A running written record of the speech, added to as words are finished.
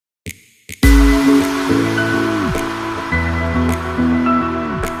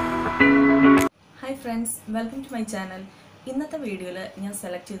friends, welcome to my channel. ഇന്നത്തെ വീഡിയോയിൽ ഞാൻ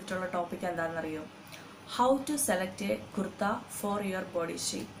സെലക്ട് ചെയ്തിട്ടുള്ള ടോപ്പിക് എന്താണെന്ന് അറിയോ? How to select a kurta for your body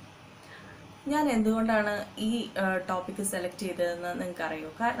shape. ഞാൻ എന്തുകൊണ്ടാണ് ഈ ടോപ്പിക് സെലക്ട് ചെയ്തതെന്ന് നിങ്ങൾക്ക്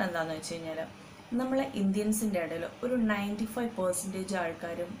അറിയോ? കാരണം എന്താണെന്ന് വെച്ച് കഴിഞ്ഞാൽ നമ്മളെ ഇന്ത്യൻസിൻ്റെ ഇടയിൽ ഒരു 95%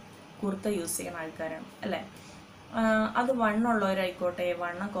 ആൾക്കാരും കുർത്ത യൂസ് ചെയ്യുന്ന ആൾക്കാരാണ് അല്ലേ? അത് വണ്ണുള്ളവരായിക്കോട്ടെ,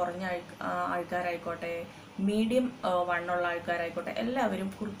 വണ്ണം കുറഞ്ഞ ആൾക്കാരായിക്കോട്ടെ, മീഡിയം വണ്ണുള്ള ആൾക്കാരായിക്കോട്ടെ, എല്ലാവരും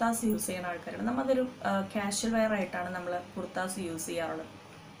കുർത്താസ് യൂസ് ചെയ്യുന്ന ആൾക്കാരാണ്. നമ്മളതൊരു കാഷ്വൽ വെയർ ആയിട്ടാണ് നമ്മൾ കുർത്താസ് യൂസ് ചെയ്യാറുള്ളത്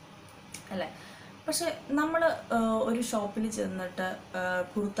അല്ലേ? പക്ഷെ നമ്മൾ ഒരു ഷോപ്പിൽ ചെന്നിട്ട്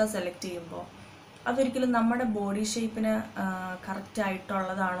കുർത്ത സെലക്ട് ചെയ്യുമ്പോൾ അതൊരിക്കലും നമ്മുടെ ബോഡി ഷേപ്പിന്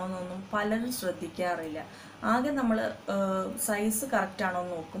കറക്റ്റായിട്ടുള്ളതാണോ എന്നൊന്നും പലരും ശ്രദ്ധിക്കാറില്ല. ആകെ നമ്മൾ സൈസ് കറക്റ്റാണോ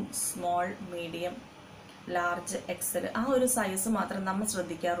എന്ന് നോക്കും. സ്മോൾ, മീഡിയം, ലാർജ്, എക്സൽ, ആ ഒരു സൈസ് മാത്രം നമ്മൾ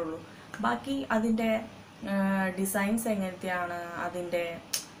ശ്രദ്ധിക്കാറുള്ളൂ. ബാക്കി അതിൻ്റെ ഡിസൈൻസ് എങ്ങനത്തെയാണ്, അതിൻ്റെ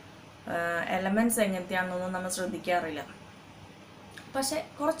എലമെൻറ്റ്സ് എങ്ങനത്തെയാണെന്നൊന്നും നമ്മൾ ശ്രദ്ധിക്കാറില്ല. പക്ഷെ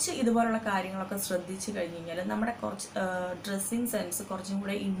കുറച്ച് ഇതുപോലുള്ള കാര്യങ്ങളൊക്കെ ശ്രദ്ധിച്ചു കഴിഞ്ഞ് കഴിഞ്ഞാൽ നമ്മുടെ കുറച്ച് ഡ്രസ്സിങ് സെൻസ് കുറച്ചും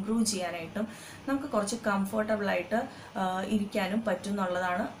കൂടെ ഇമ്പ്രൂവ് ചെയ്യാനായിട്ടും നമുക്ക് കുറച്ച് കംഫർട്ടബിളായിട്ട് ഇരിക്കാനും പറ്റും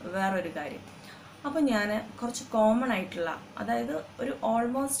എന്നുള്ളതാണ് വേറൊരു കാര്യം. അപ്പോൾ ഞാൻ കുറച്ച് കോമൺ ആയിട്ടുള്ള, അതായത് ഒരു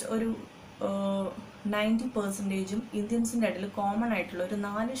ഓൾമോസ്റ്റ് ഒരു 90% ഇന്ത്യൻസിൻ്റെ ഇടയിൽ കോമൺ ആയിട്ടുള്ള ഒരു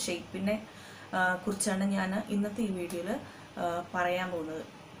 4 ഷേപ്പിനെ കുറിച്ചാണ് ഞാൻ ഇന്നത്തെ ഈ വീഡിയോയിൽ പറയാൻ പോകുന്നത്.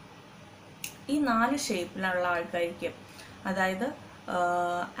 ഈ 4 ഷേപ്പിലുള്ള ആൾക്കാർക്ക്, അതായത്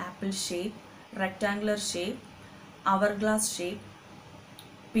ആപ്പിൾ ഷേപ്പ്, റെക്റ്റാങ്കുലർ ഷേപ്പ്, അവർ ഗ്ലാസ് ഷേപ്പ്,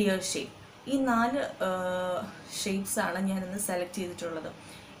 പിയർ ഷേപ്പ്, ഈ 4 ഷേപ്സാണ് ഞാനിന്ന് സെലക്ട് ചെയ്തിട്ടുള്ളത്.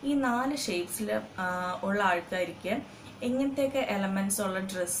 ഈ 4 ഷേപ്സിൽ ഉള്ള ആൾക്കാർക്ക് എങ്ങനത്തെയൊക്കെ എലമെൻറ്റ്സ് ഉള്ള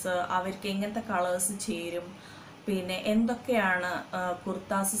ഡ്രസ്സ്, അവർക്ക് എങ്ങനത്തെ കളേഴ്സ് ചേരും, പിന്നെ എന്തൊക്കെയാണ്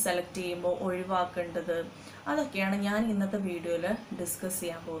കുർത്താസ് സെലക്ട് ചെയ്യുമ്പോൾ ഒഴിവാക്കേണ്ടത്, അതൊക്കെയാണ് ഞാൻ ഇന്നത്തെ വീഡിയോയിൽ ഡിസ്കസ്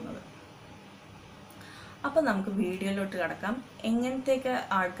ചെയ്യാൻ പോകുന്നത്. അപ്പം നമുക്ക് വീഡിയോയിലോട്ട് കിടക്കാം. എങ്ങനത്തെയൊക്കെ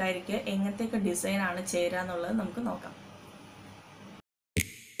ആൾക്കാർക്ക് എങ്ങനത്തെയൊക്കെ ഡിസൈനാണ് ചേരാന്നുള്ളത് നമുക്ക് നോക്കാം.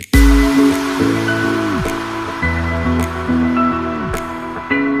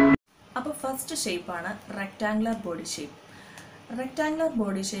 അപ്പോൾ ഫസ്റ്റ് ഷേപ്പാണ് rectangular body shape. Rectangular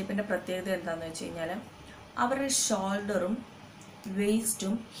body ഷേപ്പിൻ്റെ പ്രത്യേകത എന്താണെന്ന് വെച്ച് കഴിഞ്ഞാൽ അവരുടെ ഷോൾഡറും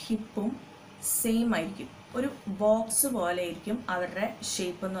വേസ്റ്റും ഹിപ്പും സെയിം ആയിരിക്കും. ഒരു ബോക്സ് പോലെ ആയിരിക്കും അവരുടെ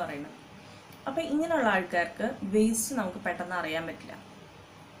ഷേപ്പ് എന്ന് പറയുന്നത്. അപ്പോൾ ഇങ്ങനെയുള്ള ആൾക്കാർക്ക് വേസ്റ്റ് നമുക്ക് പെട്ടെന്ന് അറിയാൻ പറ്റില്ല.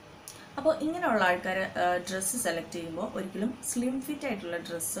 അപ്പോൾ ഇങ്ങനെയുള്ള ആൾക്കാർ ഡ്രസ്സ് സെലക്ട് ചെയ്യുമ്പോൾ ഒരിക്കലും സ്ലിം ഫിറ്റ് ആയിട്ടുള്ള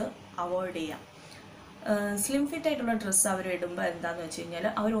ഡ്രസ്സ് അവോയ്ഡ് ചെയ്യാം. സ്ലിം ഫിറ്റ് ആയിട്ടുള്ള ഡ്രസ്സ് അവർ ഇടുമ്പോൾ എന്താണെന്ന് വെച്ച് കഴിഞ്ഞാൽ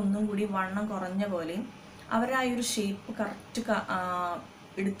അവരൊന്നും കൂടി വണ്ണം കുറഞ്ഞ പോലെയും അവരുടെ ആ ഒരു ഷേപ്പ് കറക്റ്റ്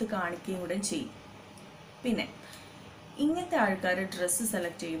എടുത്ത് കാണിക്കുകയും കൂടെ ചെയ്യും. പിന്നെ ഇങ്ങനത്തെ ആൾക്കാർ ഡ്രസ്സ്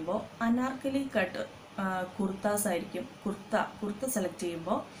സെലക്ട് ചെയ്യുമ്പോൾ അനാർക്കലി കട്ട് കുർത്താസ് ആയിരിക്കും. കുർത്ത സെലക്ട്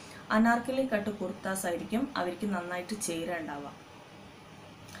ചെയ്യുമ്പോൾ അനാർക്കലി കട്ട് കുർത്താസ് ആയിരിക്കും അവർക്ക് നന്നായിട്ട് ചേരുണ്ടാവുക.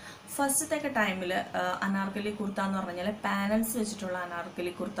 ഫസ്റ്റത്തെ ടൈമിൽ അനാർക്കലി കുർത്ത എന്ന് പറഞ്ഞു കഴിഞ്ഞാൽ പാനൽസ് വെച്ചിട്ടുള്ള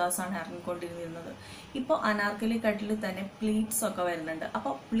അനാർക്കലി കുർത്താസാണ് ഇറങ്ങിക്കൊണ്ടിരുന്നത്. ഇപ്പോൾ അനാർക്കലി കട്ടിൽ തന്നെ പ്ലീറ്റ്സ് ഒക്കെ വരുന്നുണ്ട്.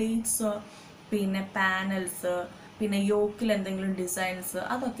 അപ്പോൾ പ്ലീറ്റ്സ്, പിന്നെ പാനൽസ്, പിന്നെ യോക്കിൽ എന്തെങ്കിലും ഡിസൈൻസ്,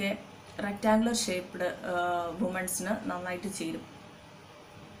 അതൊക്കെ റെക്റ്റാങ്കുലർ ഷേപ്പ്ഡ് വുമൺസിന് നന്നായിട്ട് ചേരും.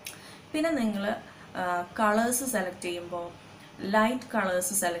 പിന്നെ നിങ്ങൾ കളേഴ്സ് സെലക്ട് ചെയ്യുമ്പോൾ ലൈറ്റ്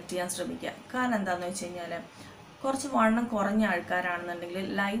കളേഴ്സ് സെലക്ട് ചെയ്യാൻ ശ്രമിക്കുക. കാരണം എന്താണെന്ന് വെച്ച് കഴിഞ്ഞാൽ കുറച്ച് വണ്ണം കുറഞ്ഞ ആൾക്കാരാണെന്നുണ്ടെങ്കിൽ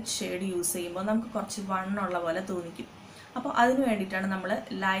ലൈറ്റ് ഷെയ്ഡ് യൂസ് ചെയ്യുമ്പോൾ നമുക്ക് കുറച്ച് വണ്ണമുള്ള പോലെ തോന്നിക്കും. അപ്പോൾ അതിന് വേണ്ടിയിട്ടാണ് നമ്മൾ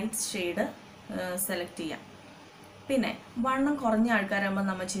ലൈറ്റ് ഷെയ്ഡ് സെലക്ട് ചെയ്യാം. പിന്നെ വണ്ണം കുറഞ്ഞ ആൾക്കാരാകുമ്പോൾ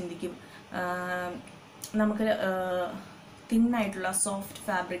നമ്മൾ ചിന്തിക്കും നമുക്ക് തിന്നായിട്ടുള്ള സോഫ്റ്റ്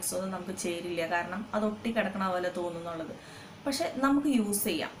ഫാബ്രിക്സ് ഒന്നും നമുക്ക് ചേരില്ല, കാരണം അത് ഒട്ടിക്കിടക്കണ പോലെ തോന്നുന്നുള്ളത്. പക്ഷെ നമുക്ക് യൂസ്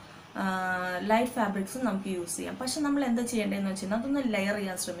ചെയ്യാം, ലൈറ്റ് ഫാബ്രിക്സും നമുക്ക് യൂസ് ചെയ്യാം. പക്ഷെ നമ്മൾ എന്താ ചെയ്യേണ്ടതെന്ന് വെച്ച് കഴിഞ്ഞാൽ അതൊന്ന് ലെയർ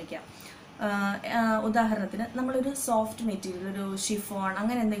ചെയ്യാൻ ശ്രമിക്കാം. ഉദാഹരണത്തിന് നമ്മളൊരു സോഫ്റ്റ് മെറ്റീരിയൽ, ഒരു ഷിഫോൺ,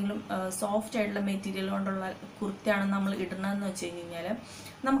 അങ്ങനെ എന്തെങ്കിലും സോഫ്റ്റ് ആയിട്ടുള്ള മെറ്റീരിയൽ കൊണ്ടുള്ള കുർത്തയാണ് നമ്മൾ ഇടുന്നതെന്ന് വെച്ച് കഴിഞ്ഞാൽ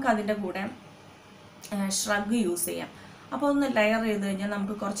നമുക്കതിൻ്റെ കൂടെ ഷ്രഗ് യൂസ് ചെയ്യാം. അപ്പോൾ ഒന്ന് ലെയർ ചെയ്ത് കഴിഞ്ഞാൽ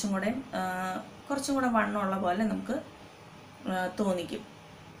നമുക്ക് കുറച്ചും കൂടെ വണ്ണമുള്ള പോലെ നമുക്ക് തോന്നിക്കും.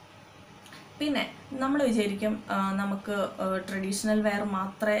 പിന്നെ നമ്മൾ വിചാരിക്കും നമുക്ക് ട്രഡീഷണൽ വെയർ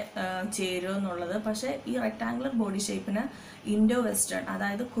മാത്രമേ ചേരൂ എന്നുള്ളത്. പക്ഷേ ഈ റെക്റ്റാങ്കുലർ ബോഡി ഷേപ്പിന് ഇൻഡോ വെസ്റ്റേൺ,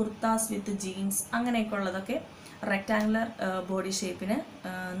 അതായത് കുർത്താസ് വിത്ത് ജീൻസ്, അങ്ങനെയൊക്കെ ഉള്ളതൊക്കെ റെക്റ്റാങ്കുലർ ബോഡി ഷേപ്പിന്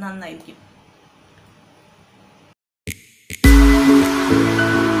നന്നായിരിക്കും.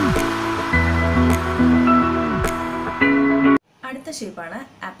 അടുത്ത ഷേപ്പാണ്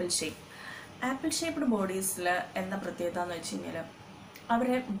ആപ്പിൾ ഷേപ്പ്. ആപ്പിൾ ഷേപ്പ്ഡ് ബോഡീസിൽ എന്താ പ്രത്യേകത എന്ന് വെച്ച് കഴിഞ്ഞാൽ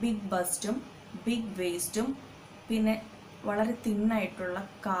അവരെ ബിഗ് ബസ്റ്റും ബിഗ് വേസ്റ്റും പിന്നെ വളരെ തിന്നായിട്ടുള്ള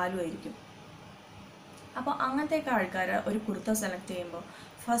കാലുമായിരിക്കും. അപ്പോൾ അങ്ങനത്തെയൊക്കെ ആൾക്കാർ ഒരു കുർത്ത സെലക്ട് ചെയ്യുമ്പോൾ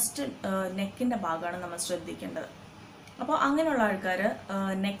ഫസ്റ്റ് നെക്കിൻ്റെ ഭാഗമാണ് നമ്മൾ ശ്രദ്ധിക്കേണ്ടത്. അപ്പോൾ അങ്ങനെയുള്ള ആൾക്കാർ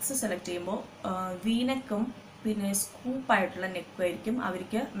നെക്സ് സെലക്ട് ചെയ്യുമ്പോൾ വീനെക്കും പിന്നെ സ്കൂപ്പായിട്ടുള്ള നെക്കുമായിരിക്കും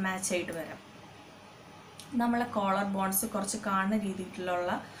അവർക്ക് മാച്ചായിട്ട് വരാം. നമ്മളെ കോളർ ബോൺസ് കുറച്ച് കാണുന്ന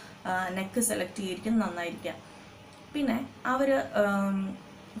രീതിയിലുള്ള നെക്ക് സെലക്ട് ചെയ്തിരിക്കും നന്നായിരിക്കാം. പിന്നെ അവർ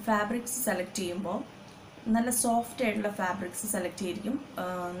ഫാബ്രിക്സ് സെലക്ട് ചെയ്യുമ്പോൾ നല്ല സോഫ്റ്റ് ആയിട്ടുള്ള ഫാബ്രിക്സ് സെലക്ട് ചെയ്തിരിക്കും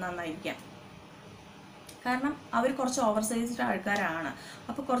നന്നായിരിക്കാം. കാരണം അവർ കുറച്ച് ഓവർ സൈസ്ഡ് ആൾക്കാരാണ്.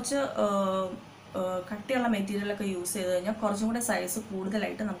 അപ്പോൾ കുറച്ച് കട്ടിയുള്ള മെറ്റീരിയലൊക്കെ യൂസ് ചെയ്ത് കഴിഞ്ഞാൽ കുറച്ചും കൂടെ സൈസ്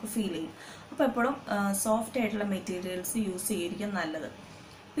കൂടുതലായിട്ട് നമുക്ക് ഫീൽ ചെയ്യും. അപ്പോൾ എപ്പോഴും സോഫ്റ്റ് ആയിട്ടുള്ള മെറ്റീരിയൽസ് യൂസ് ചെയ്തിരിക്കും നല്ലത്.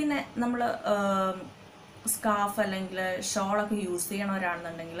 പിന്നെ നമ്മൾ സ്കാർഫ് അല്ലെങ്കിൽ ഷോളൊക്കെ യൂസ്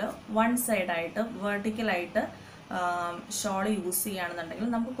ചെയ്യണവരാണെന്നുണ്ടെങ്കിൽ വൺ സൈഡായിട്ട് വെർട്ടിക്കലായിട്ട് ഷോൾ യൂസ് ചെയ്യുകയാണെന്നുണ്ടെങ്കിൽ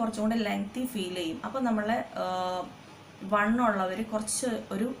നമുക്ക് കുറച്ചും കൂടെ ലെങ്തി ഫീൽ ചെയ്യും. അപ്പോൾ നമ്മളെ വണ്ണുള്ളവർ കുറച്ച്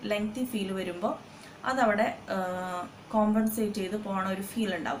ഒരു ലെങ്തി ഫീൽ വരുമ്പോൾ അതവിടെ കോമ്പൻസേറ്റ് ചെയ്ത് പോകണ ഒരു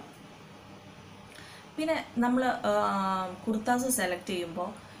ഫീൽ ഉണ്ടാവും. പിന്നെ നമ്മൾ കുർത്താസ് സെലക്ട് ചെയ്യുമ്പോൾ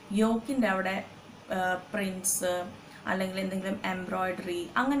യോക്കിൻ്റെ അവിടെ പ്രിൻറ്റ്സ് അല്ലെങ്കിൽ എന്തെങ്കിലും എംബ്രോയ്ഡറി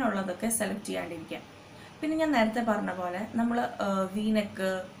അങ്ങനെയുള്ളതൊക്കെ സെലക്ട് ചെയ്യാണ്ടിരിക്കാം. പിന്നെ ഞാൻ നേരത്തെ പറഞ്ഞ പോലെ നമ്മൾ വീനെക്ക്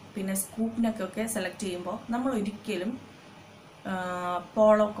പിന്നെ സ്കൂപ്പ് നെക്കൊക്കെ സെലക്ട് ചെയ്യുമ്പോൾ നമ്മൾ ഒരിക്കലും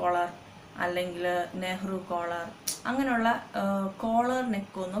പോളോ കോളർ അല്ലെങ്കിൽ നെഹ്റു കോളർ അങ്ങനെയുള്ള കോളർ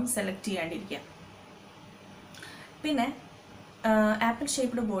നെക്കൊന്നും സെലക്ട് ചെയ്യാണ്ടിരിക്കാം. പിന്നെ ആപ്പിൾ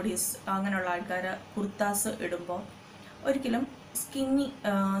ഷേപ്ഡ് ബോഡീസ് അങ്ങനെയുള്ള ആൾക്കാർ കുർത്താസ് ഇടുമ്പോൾ ഒരിക്കലും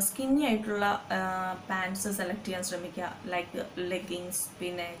സ്കിന്നി ആയിട്ടുള്ള പാൻസ് സെലക്ട് ചെയ്യാൻ ശ്രമിക്കുക. ലൈക്ക് ലെഗിങ്സ്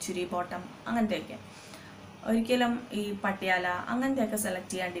പിന്നെ ചുരി ബോട്ടം അങ്ങനത്തെയൊക്കെ. ഒരിക്കലും ഈ പട്ടിയാല അങ്ങനത്തെയൊക്കെ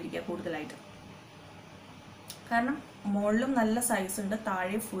സെലക്ട് ചെയ്യാണ്ടിരിക്കുക കൂടുതലായിട്ട്. കാരണം മുകളിലും നല്ല സൈസ് ഉണ്ട്,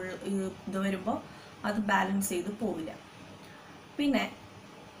 താഴെ ഫുൾ ഇത് വരുമ്പോൾ അത് ബാലൻസ് ചെയ്ത് പോവില്ല. പിന്നെ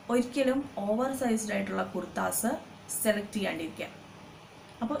ഒരിക്കലും ഓവർ സൈസ്ഡ് ആയിട്ടുള്ള കുർത്താസ് സെലക്ട് ചെയ്യാണ്ടിരിക്കുക.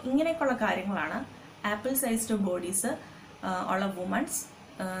 അപ്പോൾ ഇങ്ങനെയൊക്കെയുള്ള കാര്യങ്ങളാണ് ആപ്പിൾ സൈസ്ഡ് ബോഡീസ് ഉള്ള വുമൺസ്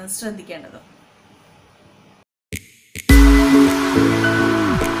ശ്രദ്ധിക്കേണ്ടത്.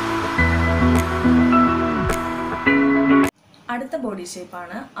 അടുത്ത ബോഡി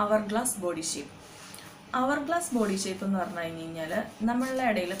ഷേപ്പാണ് അവർ ഗ്ലാസ് ബോഡി ഷേപ്പ്. അവർ ഗ്ലാസ് ബോഡി ഷേപ്പ് എന്ന് പറഞ്ഞു കഴിഞ്ഞാൽ നമ്മളുടെ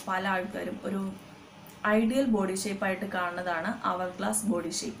ഇടയിൽ പല ആൾക്കാരും ഒരു ഐഡിയൽ ബോഡി ഷേപ്പായിട്ട് കാണുന്നതാണ് അവർ ഗ്ലാസ്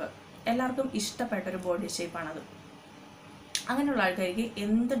ബോഡി ഷേപ്പ്. എല്ലാവർക്കും ഇഷ്ടപ്പെട്ടൊരു ബോഡി ഷേപ്പാണത്. അങ്ങനെയുള്ള ആൾക്കാർക്ക്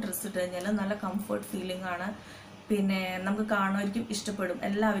എന്ത് ഡ്രസ്സ് ഇട്ട് കഴിഞ്ഞാലും നല്ല കംഫർട്ട് ഫീലിംഗ് ആണ്. പിന്നെ നമുക്ക് കാണുമായിരിക്കും ഇഷ്ടപ്പെടും,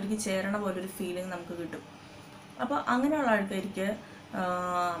 എല്ലാവർക്കും ചേരണ പോലൊരു ഫീലിംഗ് നമുക്ക് കിട്ടും. അപ്പോൾ അങ്ങനെയുള്ള ആൾക്കാർക്ക്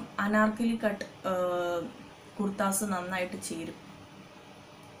അനാർക്കലി കട്ട് കുർത്താസ് നന്നായിട്ട് ചേരും.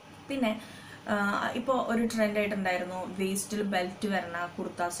 പിന്നെ ഇപ്പോൾ ഒരു ട്രെൻഡായിട്ടുണ്ടായിരുന്നു വേസ്റ്റിൽ ബെൽറ്റ് വരണ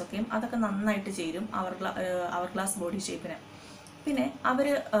കുർത്താസൊക്കെയും, അതൊക്കെ നന്നായിട്ട് ചേരും അവർ ഗ്ലാസ് ബോഡി ഷേപ്പിന്. പിന്നെ അവർ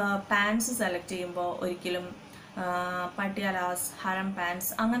പാൻസ് സെലക്ട് ചെയ്യുമ്പോൾ ഒരിക്കലും പട്ടിയാലാസ് ഹരം പാൻസ്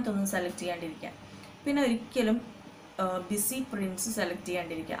അങ്ങനത്തെ ഒന്നും സെലക്ട് ചെയ്യാണ്ടിരിക്കുക. പിന്നെ ഒരിക്കലും ബിസി പ്രിൻസ് സെലക്ട്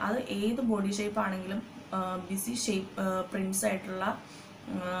ചെയ്യാണ്ടിരിക്കുക. അത് ഏത് ബോഡി ഷേപ്പ് ആണെങ്കിലും ബിസി ഷേപ്പ് പ്രിൻസ് ആയിട്ടുള്ള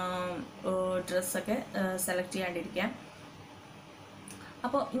ഡ്രസ്സൊക്കെ സെലക്ട് ചെയ്യാണ്ടിരിക്കുക.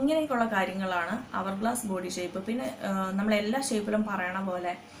 അപ്പോൾ ഇങ്ങനെയൊക്കെയുള്ള കാര്യങ്ങളാണ് അവർ ഗ്ലാസ് ബോഡി ഷേപ്പ്. പിന്നെ നമ്മളെല്ലാ ഷേപ്പിലും പറയണ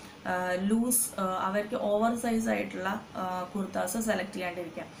പോലെ ലൂസ് അവർക്ക് ഓവർ സൈസ് ആയിട്ടുള്ള കുർത്താസ് സെലക്ട്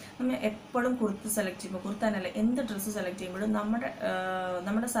ചെയ്യാണ്ടിരിക്കുക. നമ്മൾ എപ്പോഴും കുർത്ത സെലക്ട് ചെയ്യുമ്പോൾ, കുർത്ത എന്നല്ല എന്ത് ഡ്രസ്സ് സെലക്ട് ചെയ്യുമ്പോഴും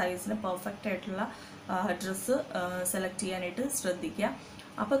നമ്മുടെ സൈസിന് പെർഫെക്റ്റ് ആയിട്ടുള്ള ഡ്രസ്സ് സെലക്ട് ചെയ്യാനായിട്ട് ശ്രദ്ധിക്കുക.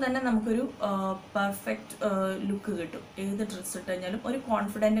 അപ്പോൾ തന്നെ നമുക്കൊരു പെർഫെക്റ്റ് ലുക്ക് കിട്ടും. ഏത് ഡ്രസ്സ് ഇട്ട് കഴിഞ്ഞാലും ഒരു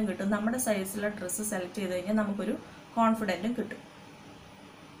കോൺഫിഡൻറ്റും കിട്ടും. നമ്മുടെ സൈസിലുള്ള ഡ്രസ്സ് സെലക്ട് ചെയ്ത് കഴിഞ്ഞാൽ നമുക്കൊരു കോൺഫിഡൻറ്റും കിട്ടും.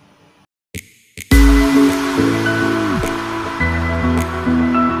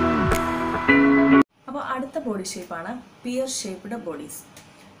 അപ്പോൾ അടുത്ത ബോഡി ഷേപ്പാണ് peer shaped bodies.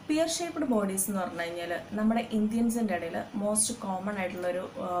 Peer shaped bodies എന്ന് പറഞ്ഞു കഴിഞ്ഞാൽ നമ്മുടെ ഇന്ത്യൻസിൻ്റെ ഇടയിൽ മോസ്റ്റ് കോമൺ ആയിട്ടുള്ളൊരു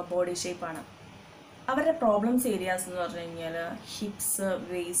ബോഡി ഷേപ്പാണ്. അവരുടെ പ്രോബ്ലംസ് ഏരിയാസ് എന്ന് പറഞ്ഞു കഴിഞ്ഞാൽ ഹിപ്സ്,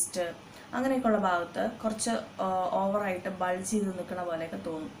 വേസ്റ്റ് അങ്ങനെയൊക്കെയുള്ള ഭാഗത്ത് കുറച്ച് ഓവറായിട്ട് ബൾജ് ചെയ്ത് നിൽക്കുന്ന പോലെയൊക്കെ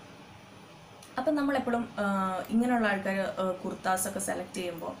തോന്നും. അപ്പം നമ്മളെപ്പോഴും ഇങ്ങനെയുള്ള ആൾക്കാർ കുർത്താസൊക്കെ സെലക്ട്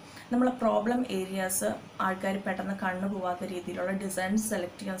ചെയ്യുമ്പോൾ നമ്മൾ പ്രോബ്ലം ഏരിയാസ് ആൾക്കാർ പെട്ടെന്ന് കണ്ണു പോവാത്ത രീതിയിലുള്ള ഡിസൈൻസ്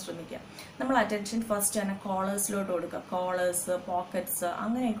സെലക്ട് ചെയ്യാൻ ശ്രമിക്കുക. നമ്മൾ അറ്റൻഷൻ ഫസ്റ്റ് തന്നെ കോളേഴ്സിലോട്ട് കൊടുക്കുക. കോളേഴ്സ്, പോക്കറ്റ്സ്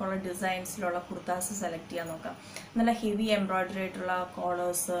അങ്ങനെയൊക്കെയുള്ള ഡിസൈൻസിലുള്ള കുർത്താസ് സെലക്ട് ചെയ്യാൻ നോക്കുക. നല്ല ഹെവി എംബ്രോയ്ഡറി ആയിട്ടുള്ള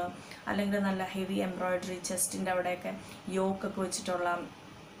കോളേഴ്സ് അല്ലെങ്കിൽ നല്ല ഹെവി എംബ്രോയ്ഡറി ചെസ്റ്റിൻ്റെ അവിടെയൊക്കെ യോക്കൊക്കെ വെച്ചിട്ടുള്ള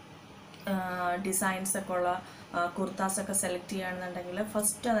ഡിസൈൻസൊക്കെ ഉള്ള കുർത്താസൊക്കെ സെലക്ട് ചെയ്യുകയാണെന്നുണ്ടെങ്കിൽ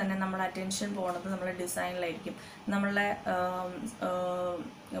ഫസ്റ്റ് തന്നെ നമ്മുടെ അറ്റൻഷൻ പോകുന്നത് നമ്മുടെ ഡിസൈനിലായിരിക്കും. നമ്മളുടെ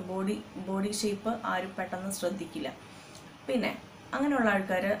ബോഡി ഷേപ്പ് ആരും പെട്ടെന്ന് ശ്രദ്ധിക്കില്ല. പിന്നെ അങ്ങനെയുള്ള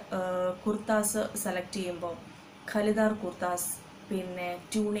ആൾക്കാർ കുർത്താസ് സെലക്ട് ചെയ്യുമ്പോൾ ഖലിദാർ കുർത്താസ്, പിന്നെ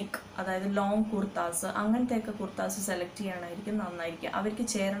ട്യൂണിക്, അതായത് ലോങ് കുർത്താസ്, അങ്ങനത്തെയൊക്കെ കുർത്താസ് സെലക്ട് ചെയ്യാനായിരിക്കും നന്നായിരിക്കും. അവർക്ക്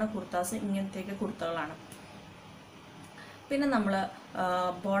ചേരണ കുർത്താസ് ഇങ്ങനത്തെയൊക്കെ കുർത്തകളാണ്. പിന്നെ നമ്മൾ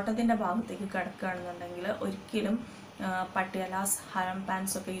ബോട്ടത്തിൻ്റെ ഭാഗത്തേക്ക് കിടക്കുകയാണെന്നുണ്ടെങ്കിൽ ഒരിക്കലും പട്ടിയാലാസ് ഹരം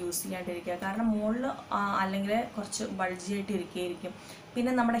പാൻസ് ഒക്കെ യൂസ് ചെയ്യാണ്ടിരിക്കുക. കാരണം മുകളിൽ അല്ലെങ്കിൽ കുറച്ച് ബൾജി ആയിട്ട് ഇരിക്കുകയായിരിക്കും.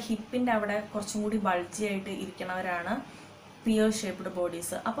 പിന്നെ നമ്മുടെ ഹിപ്പിൻ്റെ അവിടെ കുറച്ചും കൂടി ബൾജി ആയിട്ട് ഇരിക്കണവരാണ് പിയർ ഷേപ്പ്ഡ്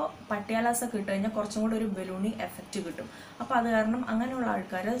ബോഡീസ്. അപ്പോൾ പട്ടിയാലാസ് ഒക്കെ ഇട്ട് കഴിഞ്ഞാൽ കുറച്ചും കൂടി ഒരു ബലൂണി എഫക്റ്റ് കിട്ടും. അപ്പോൾ അത് കാരണം അങ്ങനെയുള്ള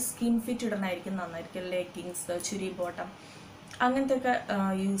ആൾക്കാർ സ്കിൻ ഫിറ്റ് ഇടണമായിരിക്കും നന്നായിരിക്കും. ലെഗിങ്സ്, ചുരി ബോട്ടം അങ്ങനത്തെയൊക്കെ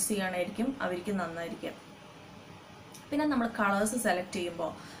യൂസ് ചെയ്യണമായിരിക്കും അവർക്ക് നന്നായിരിക്കും. പിന്നെ നമ്മൾ കളേഴ്സ് സെലക്ട്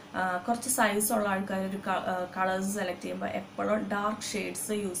ചെയ്യുമ്പോൾ കുറച്ച് സൈസുള്ള ആൾക്കാർ ഒരു കളേഴ്സ് സെലക്ട് ചെയ്യുമ്പോൾ എപ്പോഴും ഡാർക്ക്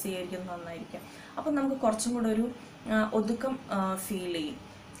ഷെയ്ഡ്സ് യൂസ് ചെയ്യായിരിക്കും നന്നായിരിക്കും. അപ്പോൾ നമുക്ക് കുറച്ചും കൂടെ ഒരു ഒതുക്കം ഫീൽ ചെയ്യും.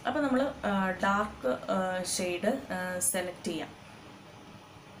 അപ്പോൾ നമ്മൾ ഡാർക്ക് ഷെയ്ഡ് സെലക്ട് ചെയ്യാം.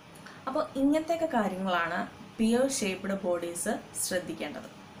 അപ്പോൾ ഇങ്ങനത്തെയൊക്കെ കാര്യങ്ങളാണ് പിയർ ഷേപ്പ്ഡ് ബോഡീസ് ശ്രദ്ധിക്കേണ്ടത്.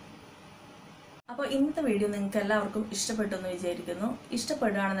 അപ്പോൾ ഇന്നത്തെ വീഡിയോ നിങ്ങൾക്ക് എല്ലാവർക്കും ഇഷ്ടപ്പെട്ടു എന്ന് വിചാരിക്കുന്നു.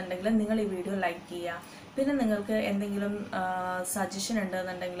 ഇഷ്ടപ്പെടുകയാണെന്നുണ്ടെങ്കിൽ നിങ്ങൾ ഈ വീഡിയോ ലൈക്ക് ചെയ്യുക. പിന്നെ നിങ്ങൾക്ക് എന്തെങ്കിലും സജഷൻ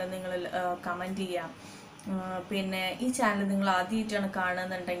ഉണ്ടെന്നുണ്ടെങ്കിൽ നിങ്ങൾ കമൻറ്റ് ചെയ്യാം. പിന്നെ ഈ ചാനൽ നിങ്ങൾ ആദ്യമായിട്ടാണ്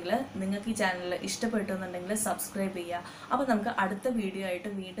കാണുന്നുണ്ടെങ്കിൽ നിങ്ങൾക്ക് ഈ ചാനൽ ഇഷ്ടപ്പെട്ടു എന്നുണ്ടെങ്കിൽ സബ്സ്ക്രൈബ് ചെയ്യുക. അപ്പോൾ നമുക്ക് അടുത്ത വീഡിയോ ആയിട്ട്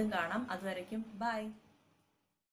വീണ്ടും കാണാം. അതുവരയ്ക്കും ബൈ.